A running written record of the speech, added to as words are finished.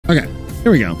Okay,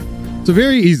 here we go. So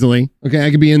very easily, okay, I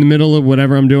could be in the middle of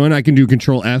whatever I'm doing. I can do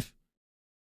Control F.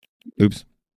 Oops.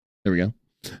 There we go.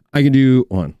 I can do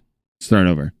one. Start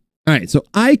over. All right, so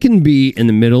I can be in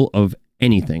the middle of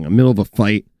anything, in the middle of a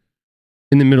fight,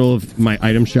 in the middle of my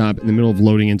item shop, in the middle of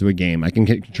loading into a game. I can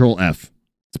hit Control F.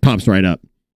 It pops right up.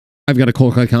 I've got a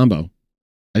cold click combo.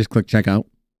 I just click checkout.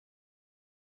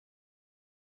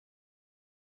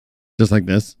 Just like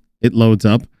this. It loads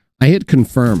up. I hit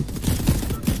confirm.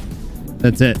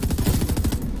 That's it.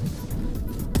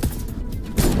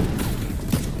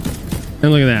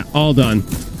 And look at that. All done.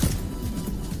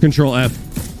 Control F.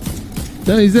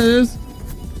 No, you said this?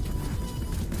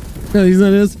 No, you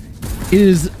said this? It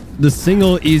is the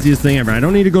single easiest thing ever. I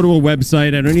don't need to go to a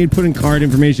website. I don't need to put in card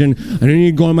information. I don't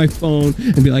need to go on my phone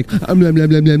and be like, blah, blah, blah,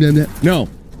 blah, blah, blah. No.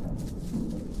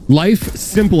 Life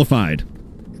simplified.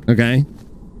 Okay?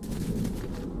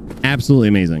 Absolutely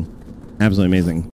amazing. Absolutely amazing.